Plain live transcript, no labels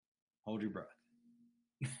Hold your breath.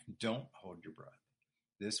 Don't hold your breath.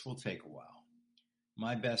 This will take a while.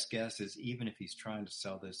 My best guess is even if he's trying to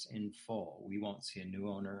sell this in full, we won't see a new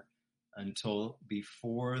owner until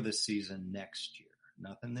before the season next year.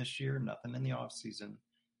 Nothing this year, nothing in the off season.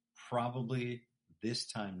 Probably this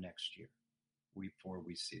time next year before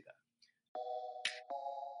we see that.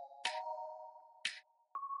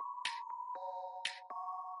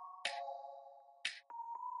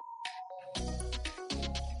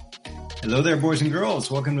 Hello there, boys and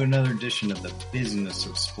girls. Welcome to another edition of the Business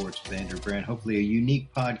of Sports with Andrew Brandt. Hopefully a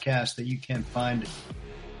unique podcast that you can't find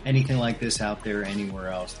anything like this out there anywhere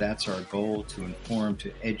else. That's our goal, to inform,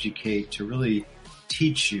 to educate, to really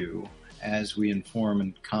teach you as we inform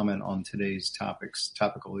and comment on today's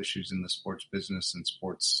topical issues in the sports business and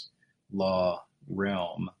sports law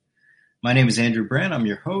realm. My name is Andrew Brandt. I'm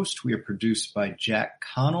your host. We are produced by Jack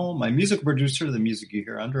Connell. My musical producer, the music you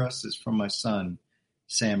hear under us, is from my son,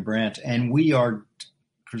 Sam Brandt, and we are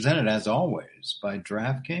presented, as always, by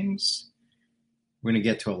DraftKings. We're going to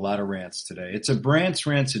get to a lot of rants today. It's a Brandt's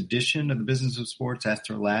Rants edition of the Business of Sports.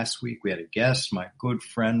 After last week, we had a guest, my good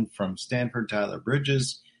friend from Stanford, Tyler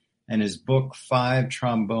Bridges, and his book, Five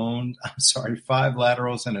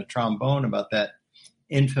Laterals and a Trombone, about that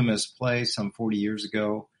infamous play some 40 years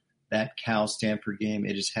ago, that Cal-Stanford game.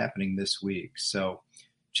 It is happening this week. So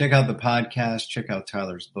check out the podcast, check out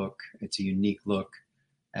Tyler's book. It's a unique look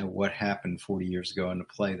at what happened 40 years ago in a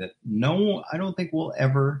play that I don't think we'll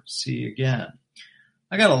ever see again.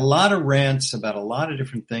 I got a lot of rants about a lot of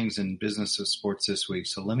different things in Business of Sports this week,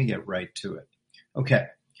 so let me get right to it. Okay,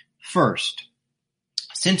 first,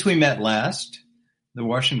 since we met last, the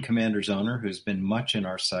Washington Commanders owner, who's been much in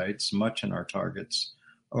our sights, much in our targets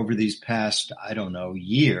over these past,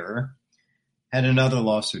 year, had another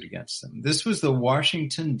lawsuit against them. This was the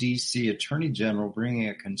Washington, D.C. Attorney General bringing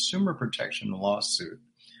a consumer protection lawsuit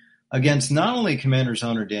against not only Commanders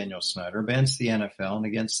owner Daniel Snyder, against the NFL, and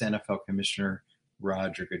against NFL Commissioner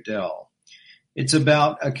Roger Goodell. It's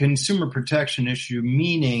about a consumer protection issue,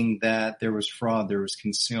 meaning that there was fraud, there was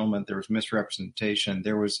concealment, there was misrepresentation,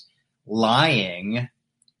 there was lying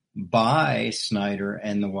by Snyder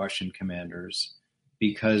and the Washington Commanders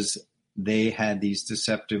because they had these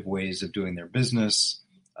deceptive ways of doing their business,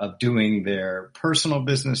 of doing their personal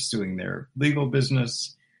business, doing their legal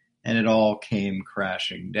business, and it all came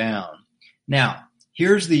crashing down. Now,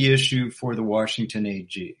 here's the issue for the Washington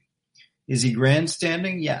AG. Is he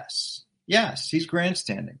grandstanding? Yes. Yes, he's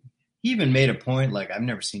grandstanding. He even made a point like, I've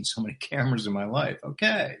never seen so many cameras in my life.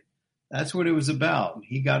 Okay, that's what it was about.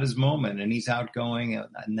 He got his moment, and he's outgoing,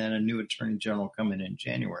 and then a new attorney general coming in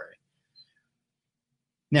January.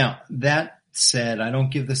 Now, that said, I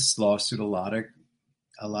don't give this lawsuit a lot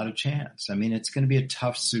of chance. I mean, it's going to be a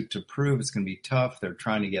tough suit to prove. It's going to be tough. They're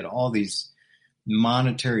trying to get all these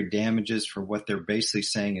monetary damages for what they're basically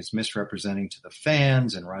saying is misrepresenting to the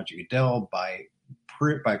fans, and Roger Goodell by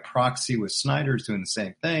proxy with Snyder's doing the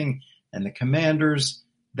same thing, and the Commanders.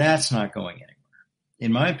 That's not going anywhere.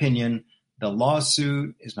 In my opinion, the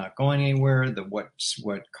lawsuit is not going anywhere. What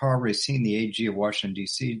Carl Racine, the AG of Washington,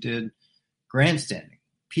 D.C. did, grandstanding,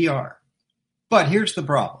 PR. But here's the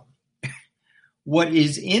problem. What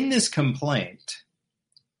is in this complaint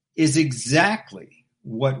is exactly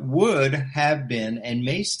what would have been and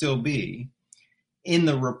may still be in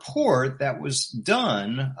the report that was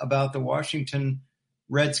done about the Washington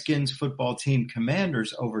Redskins football team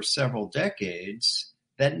Commanders over several decades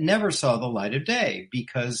that never saw the light of day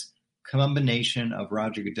because combination of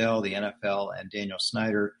Roger Goodell, the NFL, and Daniel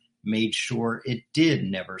Snyder made sure it did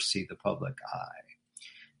never see the public eye.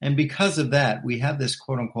 And because of that, we have this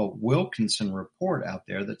quote-unquote Wilkinson report out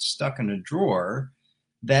there that's stuck in a drawer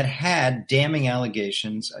that had damning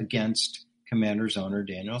allegations against Commanders owner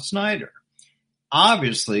Daniel Snyder.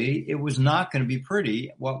 Obviously, it was not going to be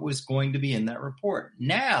pretty what was going to be in that report.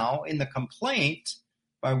 Now, in the complaint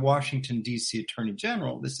by Washington, D.C. Attorney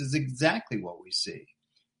General, this is exactly what we see.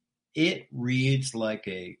 It reads like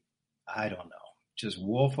just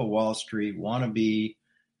Wolf of Wall Street wannabe.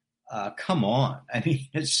 Come on. I mean,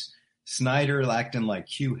 it's Snyder acting like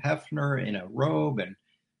Hugh Hefner in a robe, and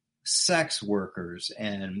sex workers,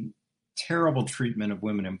 and terrible treatment of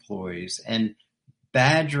women employees, and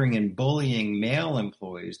badgering and bullying male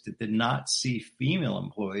employees that did not see female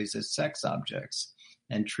employees as sex objects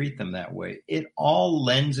and treat them that way. It all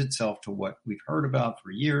lends itself to what we've heard about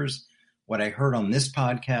for years, what I heard on this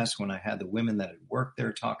podcast when I had the women that had worked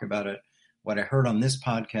there talk about it, what I heard on this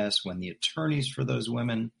podcast when the attorneys for those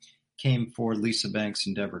women came forward, Lisa Banks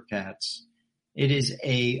and Deborah Katz. It is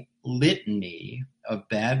a litany of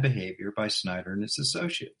bad behavior by Snyder and his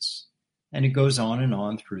associates. And it goes on and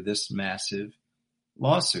on through this massive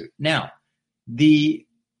lawsuit. Now,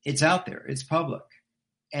 it's out there. It's public.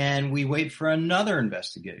 And we wait for another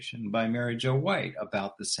investigation by Mary Jo White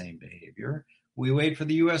about the same behavior. We wait for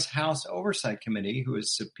the U.S. House Oversight Committee, who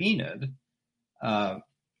is subpoenaed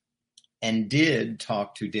and did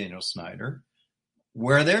talk to Daniel Snyder,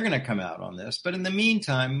 where they're going to come out on this. But in the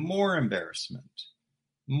meantime, more embarrassment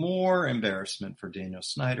for Daniel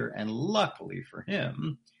Snyder. And luckily for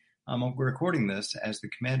him, we're recording this as the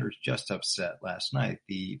Commanders just upset last night.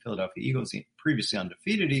 The Philadelphia Eagles, previously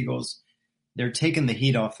undefeated Eagles, they're taking the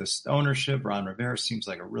heat off this ownership. Ron Rivera seems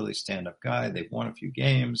like a really stand-up guy. They've won a few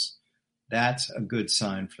games. That's a good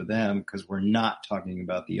sign for them because we're not talking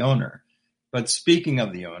about the owner. But speaking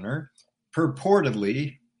of the owner,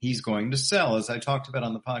 purportedly, he's going to sell. As I talked about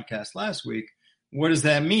on the podcast last week, what does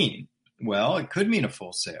that mean? Well, it could mean a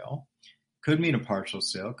full sale, could mean a partial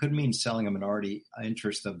sale, could mean selling a minority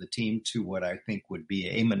interest of the team to what I think would be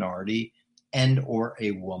a minority and or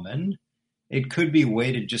a woman. It could be a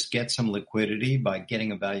way to just get some liquidity by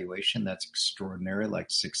getting a valuation that's extraordinary, like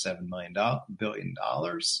 $6-7 billion.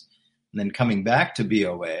 And then coming back to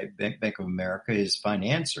BOA, Bank of America, his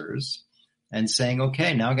financiers, and saying,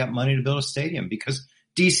 okay, now I got money to build a stadium because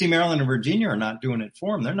DC, Maryland, and Virginia are not doing it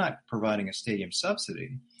for him. They're not providing a stadium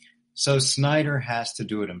subsidy. So Snyder has to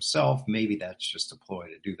do it himself. Maybe that's just a ploy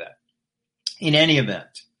to do that. In any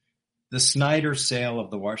event, the Snyder sale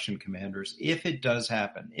of the Washington Commanders, if it does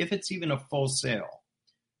happen, if it's even a full sale,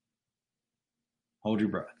 hold your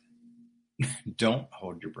breath. Don't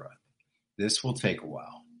hold your breath. This will take a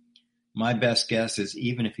while. My best guess is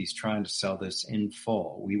even if he's trying to sell this in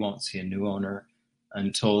full, we won't see a new owner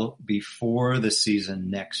until before the season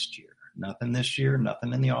next year. Nothing this year,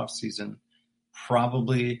 nothing in the offseason.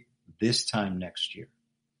 Probably this time next year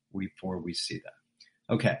before we see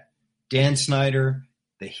that. Okay, Dan Snyder,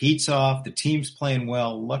 the heat's off. The team's playing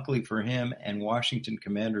well. Luckily for him, and Washington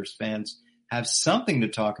Commanders fans have something to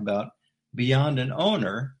talk about beyond an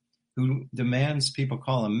owner who demands people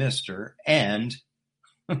call him Mr. and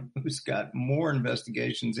who's got more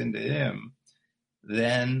investigations into him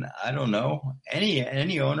than, I don't know,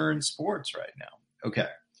 any owner in sports right now. Okay,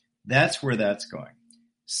 that's where that's going.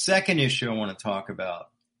 Second issue I want to talk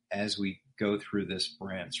about as we go through this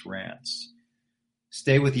Brandt's Rants.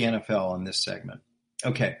 Stay with the NFL in this segment.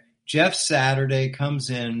 Okay, Jeff Saturday comes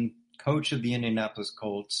in, coach of the Indianapolis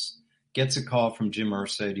Colts, gets a call from Jim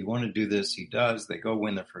Irsay. Do you want to do this? He does. They go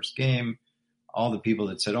win their first game. All the people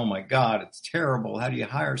that said, oh, my God, it's terrible. How do you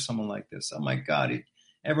hire someone like this? Oh, my God,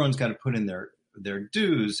 everyone's got to put in their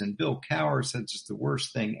dues. And Bill Cowher said just the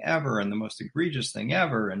worst thing ever and the most egregious thing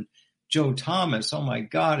ever. And Joe Thomas, oh, my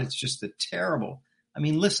God, it's just a terrible. I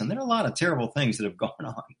mean, listen, there are a lot of terrible things that have gone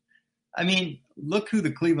on. I mean, look who the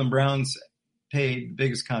Cleveland Browns paid the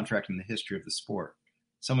biggest contract in the history of the sport.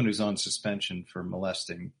 Someone who's on suspension for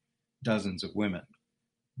molesting dozens of women.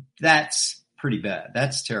 That's pretty bad.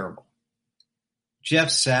 That's terrible.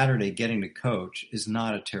 Jeff Saturday getting to coach is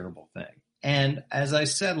not a terrible thing. And as I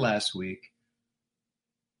said last week,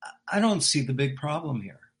 I don't see the big problem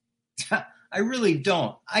here. I really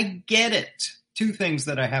don't. I get it. Two things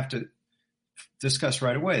that I have to discuss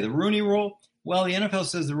right away. The Rooney Rule. Well, the NFL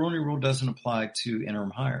says the Rooney Rule doesn't apply to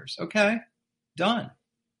interim hires. Okay, done.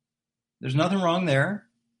 There's nothing wrong there.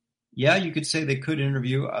 Yeah, you could say they could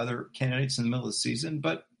interview other candidates in the middle of the season,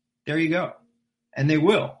 but there you go. And they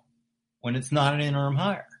will when it's not an interim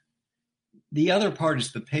hire. The other part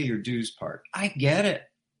is the pay your dues part. I get it.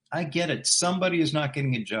 I get it. Somebody is not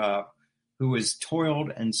getting a job who has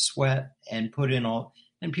toiled and sweat and put in all.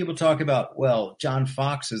 And people talk about, well, John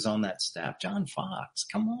Fox is on that staff. John Fox,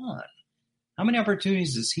 come on. How many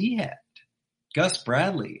opportunities has he had? Gus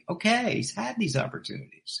Bradley. Okay, he's had these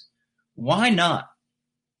opportunities. Why not?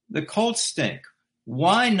 The Colts stink.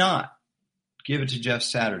 Why not give it to Jeff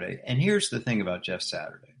Saturday? And here's the thing about Jeff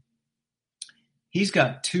Saturday. He's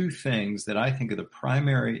got two things that I think are the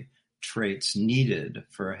primary traits needed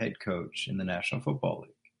for a head coach in the National Football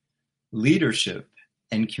League. Leadership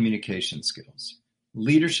and communication skills.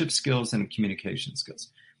 Leadership skills and communication skills.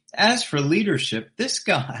 As for leadership, this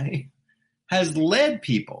guy has led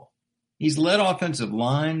people. He's led offensive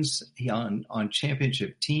lines on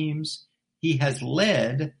championship teams. He has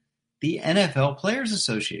led the NFL Players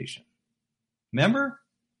Association. Remember?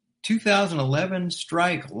 2011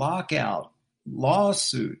 strike, lockout,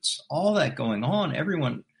 lawsuits, all that going on.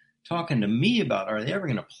 Everyone talking to me about, are they ever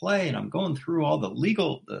going to play? And I'm going through all the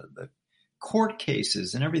legal, the court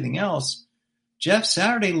cases and everything else. Jeff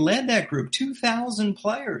Saturday led that group, 2,000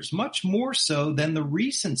 players, much more so than the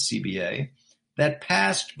recent CBA that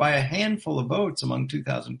passed by a handful of votes among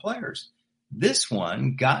 2,000 players. This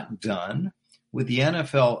one got done with the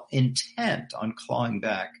NFL intent on clawing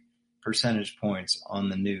back percentage points on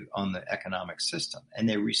the economic system, and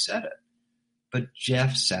they reset it. But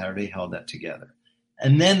Jeff Saturday held that together.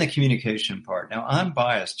 And then the communication part. Now, I'm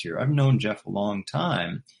biased here. I've known Jeff a long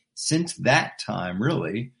time, since that time,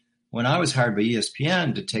 really, when I was hired by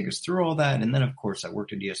ESPN to take us through all that. And then, of course, I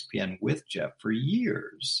worked at ESPN with Jeff for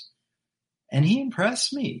years. And he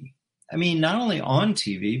impressed me. I mean, not only on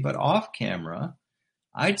TV, but off camera.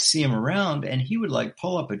 I'd see him around, and he would like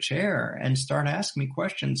pull up a chair and start asking me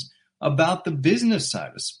questions about the business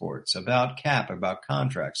side of sports, about cap, about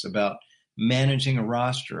contracts, about managing a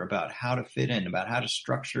roster, about how to fit in, about how to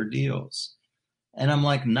structure deals. And I'm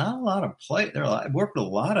like, not a lot of I've worked with a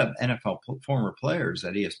lot of NFL former players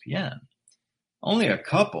at ESPN. Only a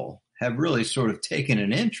couple have really sort of taken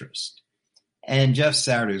an interest. And Jeff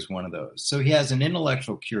Saturday is one of those. So he has an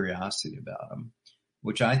intellectual curiosity about him,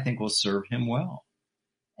 which I think will serve him well.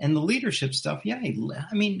 And the leadership stuff, yeah,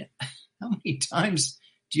 I mean, how many times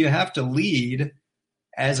do you have to lead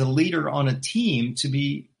as a leader on a team to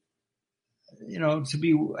be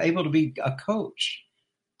able to be a coach?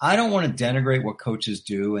 I don't want to denigrate what coaches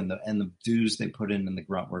do and the dues they put in and the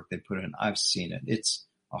grunt work they put in. I've seen it. It's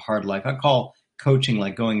a hard life. I call coaching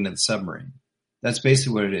like going into the submarine. That's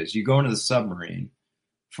basically what it is. You go into the submarine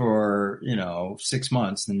for, 6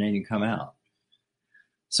 months and then you come out.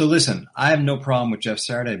 So listen, I have no problem with Jeff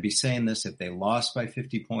Saturday. I'd be saying this if they lost by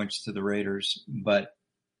 50 points to the Raiders, but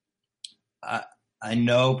I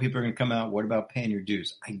know people are going to come out, what about paying your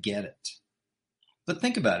dues? I get it. But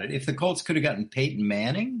think about it. If the Colts could have gotten Peyton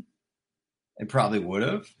Manning, it probably would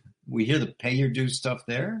have. We hear the pay your dues stuff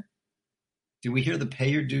there. Do we hear the pay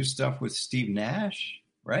your dues stuff with Steve Nash,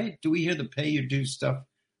 right? Do we hear the pay your dues stuff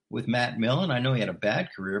with Matt Millen? I know he had a bad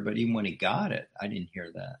career, but even when he got it, I didn't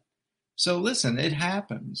hear that. So listen, it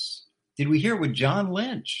happens. Did we hear with John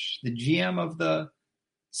Lynch, the GM of the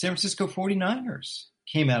San Francisco 49ers,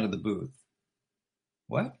 came out of the booth?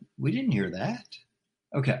 What? We didn't hear that.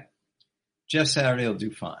 Okay. Jeff Saturday will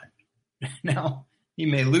do fine. Now, he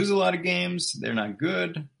may lose a lot of games. They're not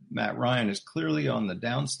good. Matt Ryan is clearly on the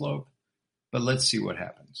downslope, but let's see what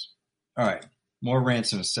happens. All right. More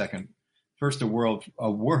rants in a second. First, a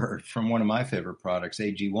word from one of my favorite products,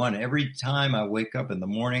 AG1. Every time I wake up in the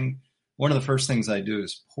morning, one of the first things I do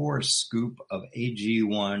is pour a scoop of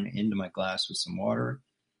AG1 into my glass with some water.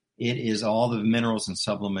 It is all the minerals and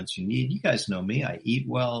supplements you need. You guys know me. I eat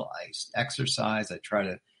well. I exercise. I try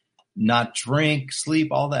to not drink,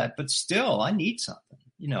 sleep, all that. But still, I need something.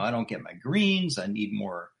 I don't get my greens. I need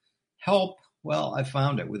more help. Well, I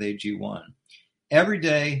found it with AG1. Every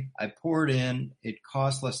day, I pour it in. It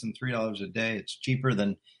costs less than $3 a day. It's cheaper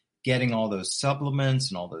than getting all those supplements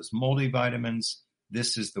and all those multivitamins.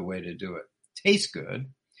 This is the way to do it. Tastes good.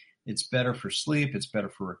 It's better for sleep. It's better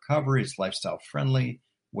for recovery. It's lifestyle friendly,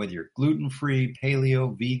 whether you're gluten-free,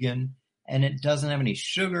 paleo, vegan, and it doesn't have any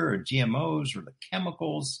sugar or GMOs or the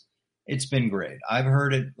chemicals. It's been great. I've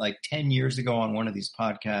heard it like 10 years ago on one of these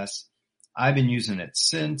podcasts. I've been using it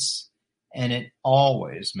since, and it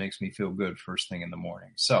always makes me feel good first thing in the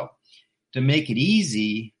morning. So to make it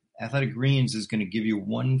easy, Athletic Greens is going to give you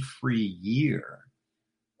 1 free year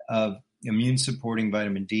of immune-supporting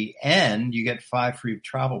vitamin D, and you get 5 free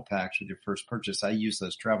travel packs with your first purchase. I use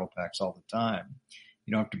those travel packs all the time.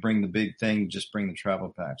 You don't have to bring the big thing, just bring the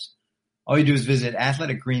travel packs. All you do is visit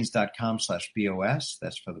athleticgreens.com/BOS.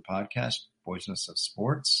 That's for the podcast, Poisonous of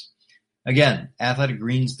Sports. Again,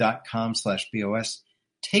 athleticgreens.com/BOS.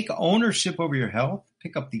 Take ownership over your health.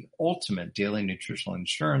 Pick up the ultimate daily nutritional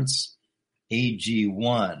insurance,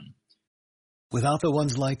 AG1. Without the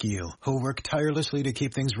ones like you, who work tirelessly to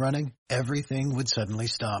keep things running, everything would suddenly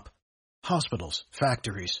stop. Hospitals,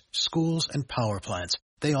 factories, schools, and power plants,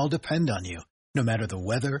 they all depend on you. No matter the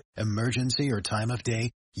weather, emergency, or time of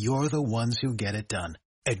day, you're the ones who get it done.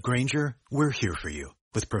 At Grainger, we're here for you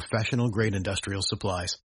with professional-grade industrial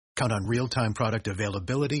supplies. Count on real-time product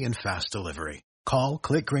availability and fast delivery. Call,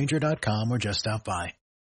 click Grainger.com, or just stop by.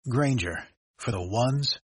 Grainger, for the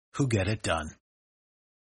ones who get it done.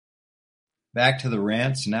 Back to the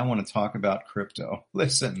rants, and I want to talk about crypto.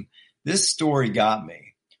 Listen, this story got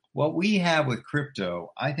me. What we have with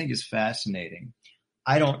crypto, I think, is fascinating.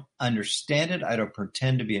 I don't understand it. I don't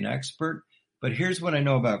pretend to be an expert, but here's what I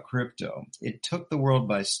know about crypto. It took the world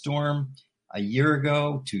by storm a year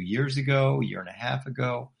ago, 2 years ago, a year and a half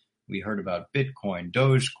ago. We heard about Bitcoin,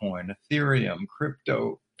 Dogecoin, Ethereum,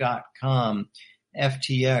 Crypto.com,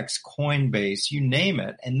 FTX, Coinbase, you name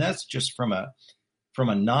it. And that's just from a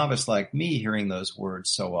novice like me hearing those words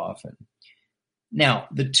so often. Now,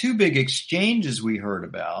 the two big exchanges we heard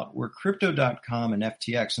about were Crypto.com and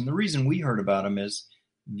FTX. And the reason we heard about them is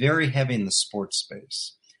very heavy in the sports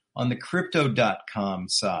space. On the crypto.com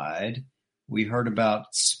side, we heard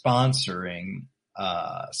about sponsoring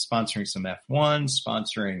some F1,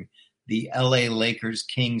 sponsoring the LA Lakers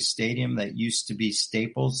King Stadium that used to be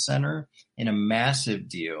Staples Center in a massive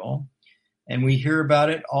deal. And we hear about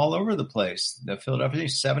it all over the place. The Philadelphia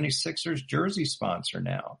 76ers jersey sponsor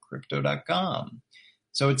now, crypto.com.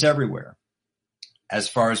 So it's everywhere. As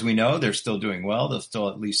far as we know, they're still doing well. They're still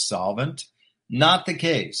at least solvent. Not the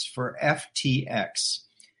case for FTX.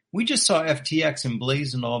 We just saw FTX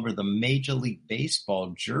emblazoned all over the Major League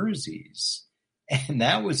Baseball jerseys. And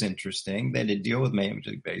that was interesting. They had a deal with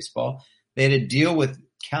Major League Baseball. They had a deal with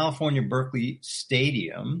California Berkeley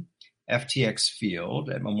Stadium, FTX Field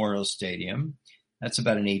at Memorial Stadium. That's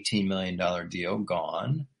about an $18 million deal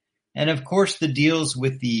gone. And of course, the deals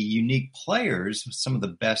with the unique players, some of the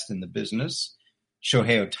best in the business,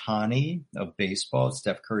 Shohei Ohtani of baseball,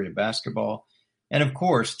 Steph Curry of basketball, and of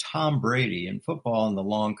course, Tom Brady in football and the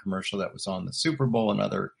long commercial that was on the Super Bowl and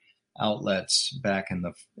other outlets back in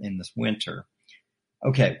this winter.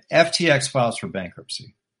 Okay, FTX files for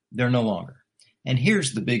bankruptcy. They're no longer. And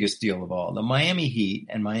here's the biggest deal of all. The Miami Heat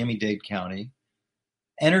and Miami-Dade County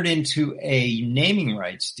entered into a naming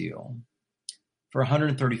rights deal for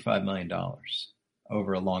 $135 million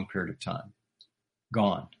over a long period of time.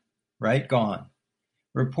 Gone, right? Gone.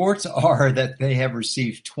 Reports are that they have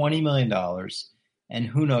received $20 million, and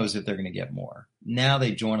who knows if they're going to get more. Now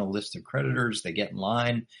they join a list of creditors. They get in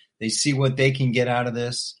line. They see what they can get out of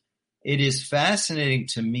this. It is fascinating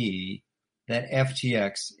to me that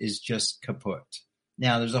FTX is just kaput.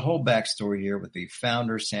 Now, there's a whole backstory here with the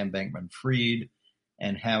founder, Sam Bankman-Fried,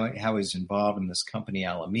 and how he's involved in this company,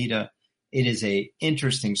 Alameda. It is an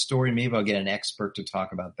interesting story. Maybe I'll get an expert to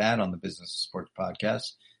talk about that on the Business of Sports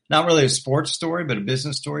podcast. Not really a sports story, but a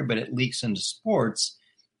business story, but it leaks into sports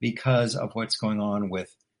because of what's going on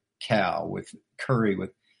with Cal, with Curry,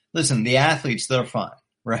 listen, the athletes, they're fine,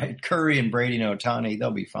 right? Curry and Brady and Ohtani,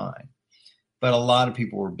 they'll be fine. But a lot of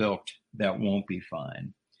people were bilked that won't be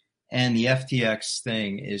fine. And the FTX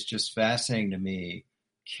thing is just fascinating to me.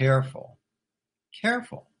 Careful.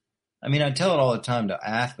 I mean, I tell it all the time to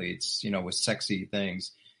athletes, with sexy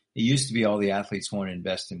things. It used to be all the athletes want to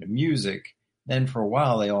invest into music. Then for a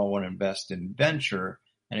while, they all want to invest in venture.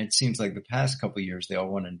 And it seems like the past couple of years, they all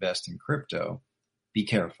want to invest in crypto. Be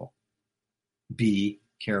careful. Be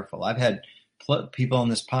careful. I've had people on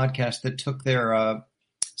this podcast that took their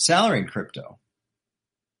salary in crypto.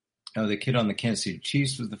 The kid on the Kansas City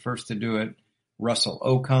Chiefs was the first to do it. Russell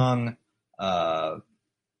Okung.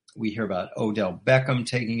 We hear about Odell Beckham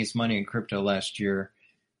taking his money in crypto last year.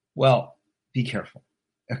 Well, be careful.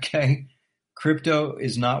 Okay? Crypto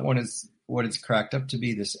is not what it's cracked up to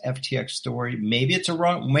be, this FTX story. Maybe it's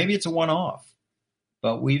a one-off,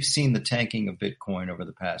 but we've seen the tanking of Bitcoin over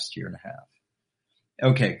the past year and a half.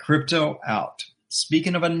 Okay, crypto out.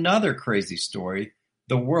 Speaking of another crazy story,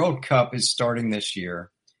 the World Cup is starting this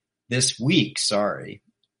week,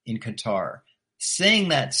 in Qatar. Saying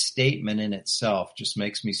that statement in itself just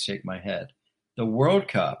makes me shake my head. The World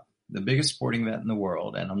Cup, the biggest sporting event in the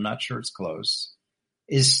world, and I'm not sure it's close,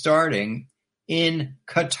 is starting in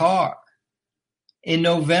Qatar in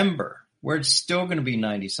November, where it's still going to be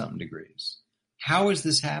 90-something degrees. How is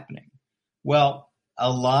this happening? Well,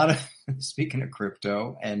 speaking of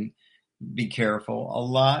crypto, and be careful, a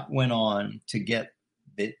lot went on to get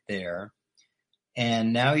it there.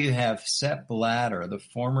 And now you have Sepp Blatter, the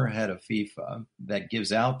former head of FIFA that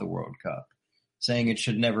gives out the World Cup, saying it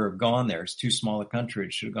should never have gone there. It's too small a country.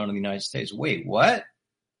 It should have gone to the United States. Wait, what?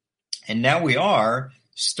 And now we are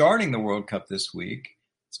starting the World Cup this week.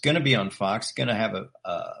 It's going to be on Fox. It's going to have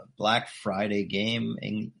a Black Friday game,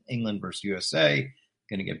 England versus USA.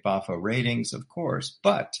 Going to get Bafo ratings, of course.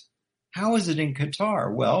 But how is it in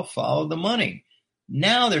Qatar? Well, follow the money.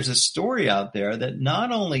 Now there's a story out there that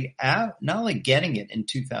not only getting it in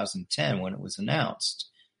 2010 when it was announced,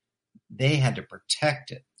 they had to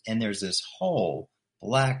protect it. And there's this whole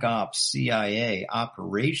Black Ops CIA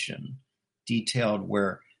operation detailed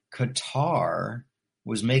where Qatar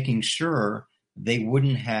was making sure they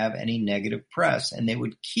wouldn't have any negative press and they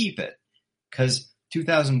would keep it, because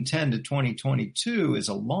 2010 to 2022 is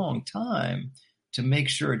a long time to make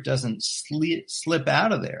sure it doesn't slip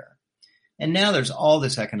out of there. And now there's all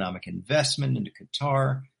this economic investment into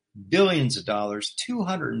Qatar, billions of dollars,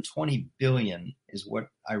 $220 billion is what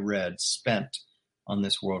I read spent on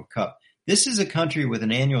this World Cup. This is a country with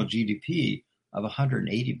an annual GDP of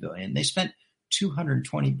 $180 billion. They spent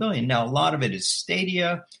 $220 billion. Now, a lot of it is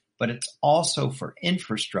stadia, but it's also for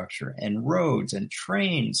infrastructure and roads and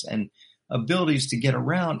trains and abilities to get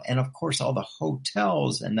around. And of course, all the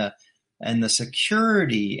hotels and the and the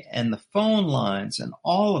security and the phone lines and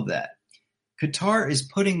all of that. Qatar is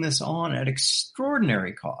putting this on at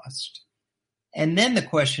extraordinary cost. And then the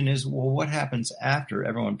question is, well, what happens after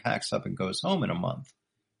everyone packs up and goes home in a month?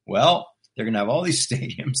 Well, they're going to have all these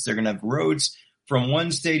stadiums. They're going to have roads from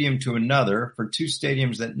one stadium to another for two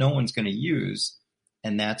stadiums that no one's going to use.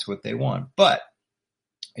 And that's what they want. But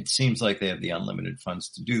it seems like they have the unlimited funds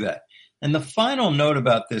to do that. And the final note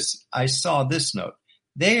about this, I saw this note.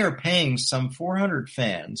 They are paying some 400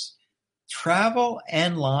 fans travel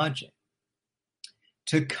and lodging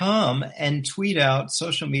to come and tweet out,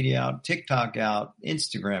 social media out, TikTok out,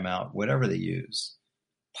 Instagram out, whatever they use,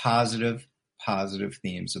 positive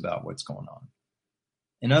themes about what's going on.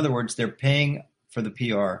 In other words, they're paying for the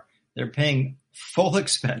PR. They're paying full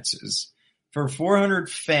expenses for 400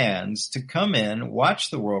 fans to come in, watch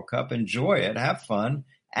the World Cup, enjoy it, have fun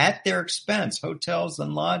at their expense, hotels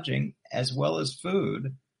and lodging, as well as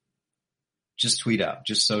food. Just tweet out,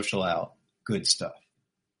 just social out, good stuff.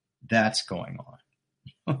 That's going on.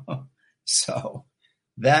 So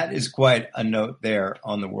that is quite a note there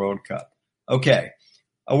on the World Cup. Okay,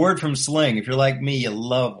 a word from Sling. If you're like me, you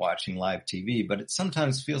love watching live TV, but it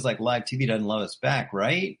sometimes feels like live TV doesn't love us back,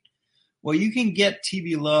 right? Well, you can get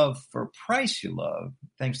TV love for a price you love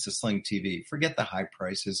thanks to Sling TV. Forget the high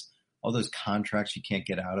prices, all those contracts you can't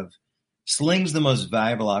get out of. Sling's the most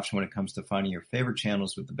valuable option when it comes to finding your favorite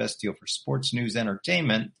channels with the best deal for sports, news,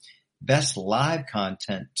 entertainment, best live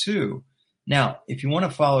content too. Now, if you want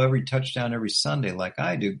to follow every touchdown every Sunday like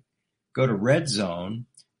I do, go to Red Zone,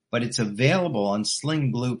 but it's available on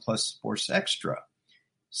Sling Blue plus Sports Extra.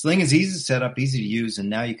 Sling is easy to set up, easy to use, and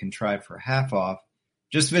now you can try it for half off.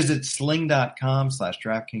 Just visit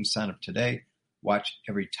sling.com/DraftKings. Sign up today. Watch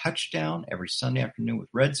every touchdown every Sunday afternoon with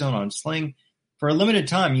Red Zone on Sling. For a limited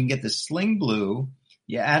time, you can get the Sling Blue.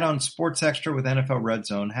 You add on Sports Extra with NFL Red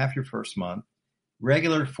Zone, half your first month.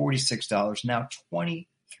 Regular $46, now $23.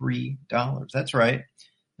 That's right.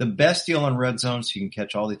 The best deal on Red Zone so you can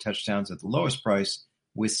catch all the touchdowns at the lowest price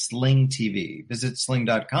with Sling TV. Visit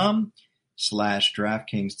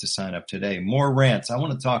sling.com/DraftKings to sign up today. More rants. I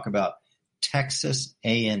want to talk about Texas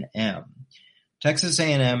A&M. Texas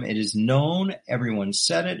A&M, it is known. Everyone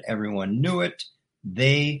said it. Everyone knew it.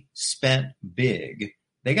 They spent big.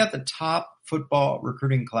 They got the top football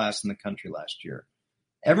recruiting class in the country last year.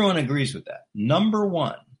 Everyone agrees with that. Number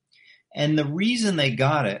one. And the reason they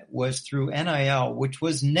got it was through NIL, which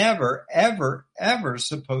was never, ever, ever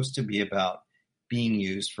supposed to be about being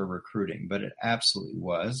used for recruiting, but it absolutely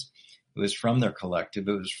was. It was from their collective.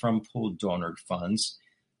 It was from pooled donor funds.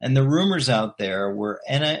 And the rumors out there were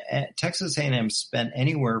Texas A&M spent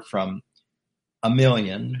anywhere from $1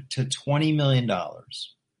 million to $20 million,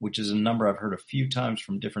 which is a number I've heard a few times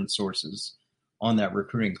from different sources on that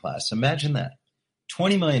recruiting class. Imagine that.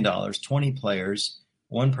 $20 million, 20 players.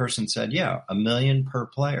 One person said, yeah, $1 million per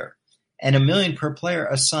player. And $1 million per player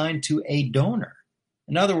assigned to a donor.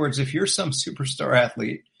 In other words, if you're some superstar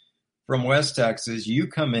athlete from West Texas, you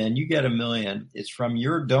come in, you get $1 million. It's from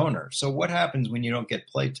your donor. So what happens when you don't get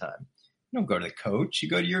playtime? You don't go to the coach. You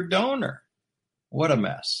go to your donor. What a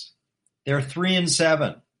mess. They're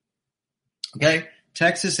 3-7. Okay?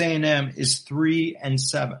 Texas A&M is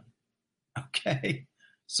 3-7. Okay?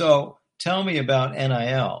 So tell me about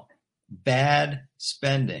NIL. Bad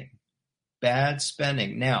spending. Bad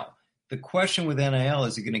spending. Now, the question with NIL,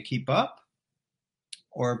 is it going to keep up?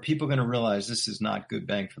 Or are people going to realize this is not good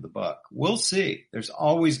bang for the buck? We'll see. There's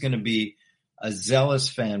always going to be a zealous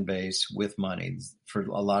fan base with money for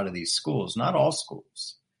a lot of these schools. Not all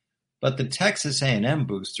schools. But the Texas A&M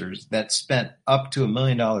boosters that spent up to $1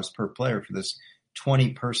 million per player for this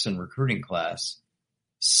 20-person recruiting class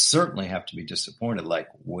certainly have to be disappointed. Like,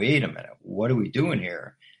 wait a minute, what are we doing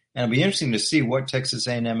here? And it'll be interesting to see what Texas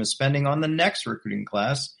A&M is spending on the next recruiting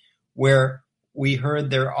class, where we heard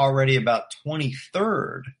they're already about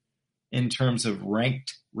 23rd in terms of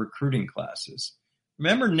ranked recruiting classes.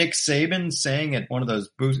 Remember Nick Saban saying at one of those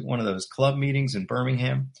club meetings in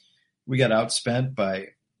Birmingham, we got outspent by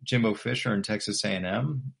Jimbo Fisher and Texas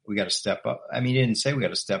A&M. We got to step up. I mean, he didn't say we got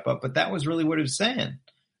to step up, but that was really what he was saying.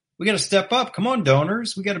 We got to step up. Come on,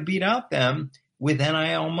 donors. We got to beat out them with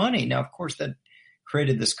NIL money. Now, of course, that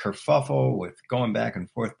created this kerfuffle with going back and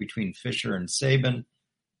forth between Fisher and Saban,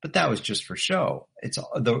 but that was just for show. It's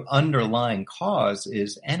the underlying cause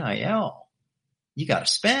is NIL. You got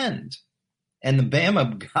to spend. And the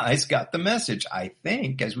Bama guys got the message, I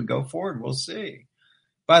think. As we go forward, we'll see.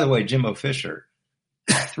 By the way, Jimbo Fisher,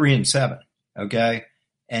 3-7, okay?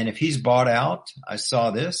 And if he's bought out, I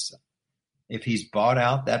saw this. If he's bought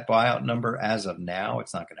out, that buyout number as of now,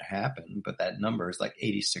 it's not going to happen, but that number is like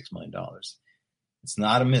 $86 million. It's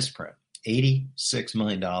not a misprint. $86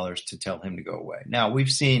 million to tell him to go away. Now, we've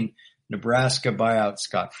seen Nebraska buy out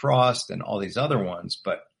Scott Frost and all these other ones,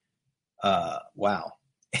 but wow,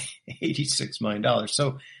 $86 million.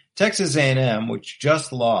 So Texas A&M, which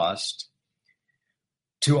just lost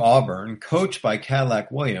to Auburn, coached by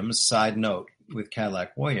Cadillac Williams, side note with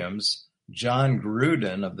Cadillac Williams, John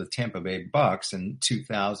Gruden of the Tampa Bay Bucks in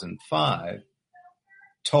 2005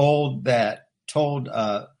 told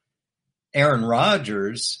Aaron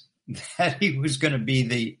Rodgers that he was going to be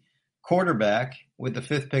the quarterback with the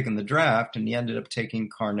 5th pick in the draft, and he ended up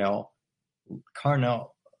taking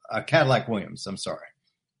Cadillac Williams. I'm sorry.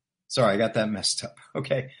 Sorry, I got that messed up.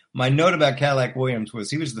 Okay. My note about Cadillac Williams was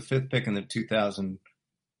he was the 5th pick in the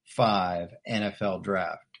 2005 NFL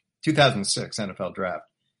draft, 2006 NFL draft.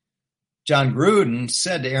 John Gruden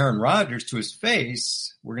said to Aaron Rodgers to his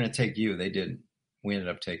face, we're going to take you. They didn't. We ended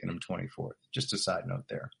up taking him 24th. Just a side note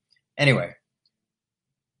there. Anyway,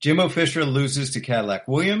 Jimbo Fisher loses to Cadillac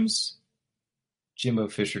Williams. Jimbo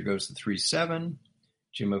Fisher goes to 3-7.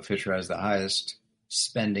 Jimbo Fisher has the highest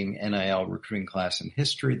spending NIL recruiting class in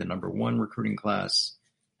history, the number 1 recruiting class.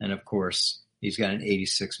 And of course, he's got an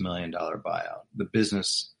 $86 million buyout. The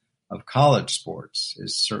business of college sports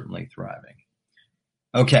is certainly thriving.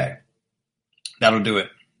 Okay, that'll do it.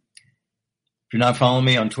 If you're not following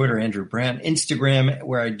me on Twitter, Andrew Brandt, Instagram,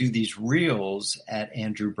 where I do these reels at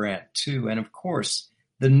Andrew Brandt too. And of course,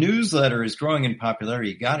 the newsletter is growing in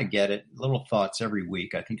popularity. You got to get it. Little thoughts every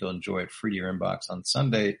week. I think you'll enjoy it. Free to your inbox on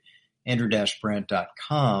Sunday.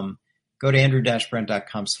 Andrew-Brandt.com. Go to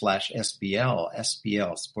Andrew-Brandt.com/SBL,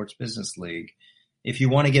 SBL, Sports Business League. If you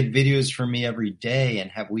want to get videos from me every day and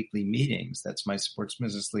have weekly meetings, that's my Sports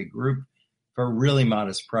Business League group for a really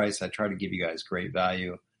modest price. I try to give you guys great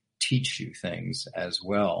value, teach you things as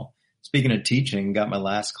well. Speaking of teaching, got my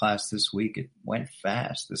last class this week. It went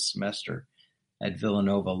fast this semester at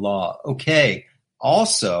Villanova Law. Okay.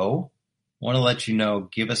 Also, want to let you know,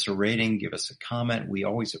 give us a rating, give us a comment. We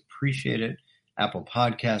always appreciate it. Apple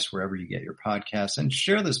Podcasts, wherever you get your podcasts, and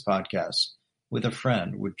share this podcast with a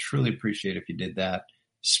friend. Would truly appreciate if you did that.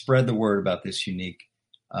 Spread the word about this unique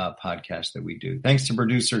podcast that we do. Thanks to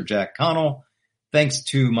producer Jack Connell. Thanks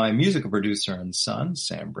to my musical producer and son,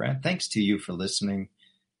 Sam Brandt. Thanks to you for listening.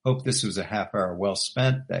 Hope this was a half hour well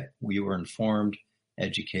spent, that we were informed,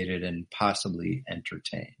 educated, and possibly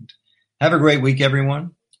entertained. Have a great week,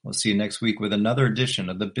 everyone. We'll see you next week with another edition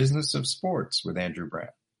of The Business of Sports with Andrew Brandt.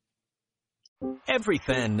 Every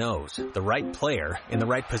fan knows the right player in the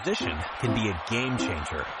right position can be a game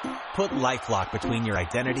changer. Put LifeLock between your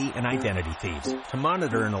identity and identity thieves to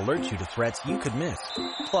monitor and alert you to threats you could miss.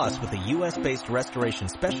 Plus, with a U.S.-based restoration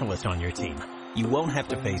specialist on your team, you won't have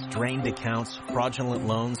to face drained accounts, fraudulent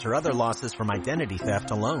loans, or other losses from identity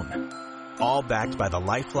theft alone. All backed by the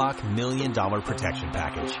LifeLock $1 Million Protection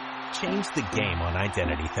Package. Change the game on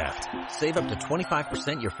identity theft. Save up to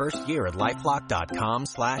 25% your first year at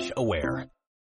LifeLock.com/aware.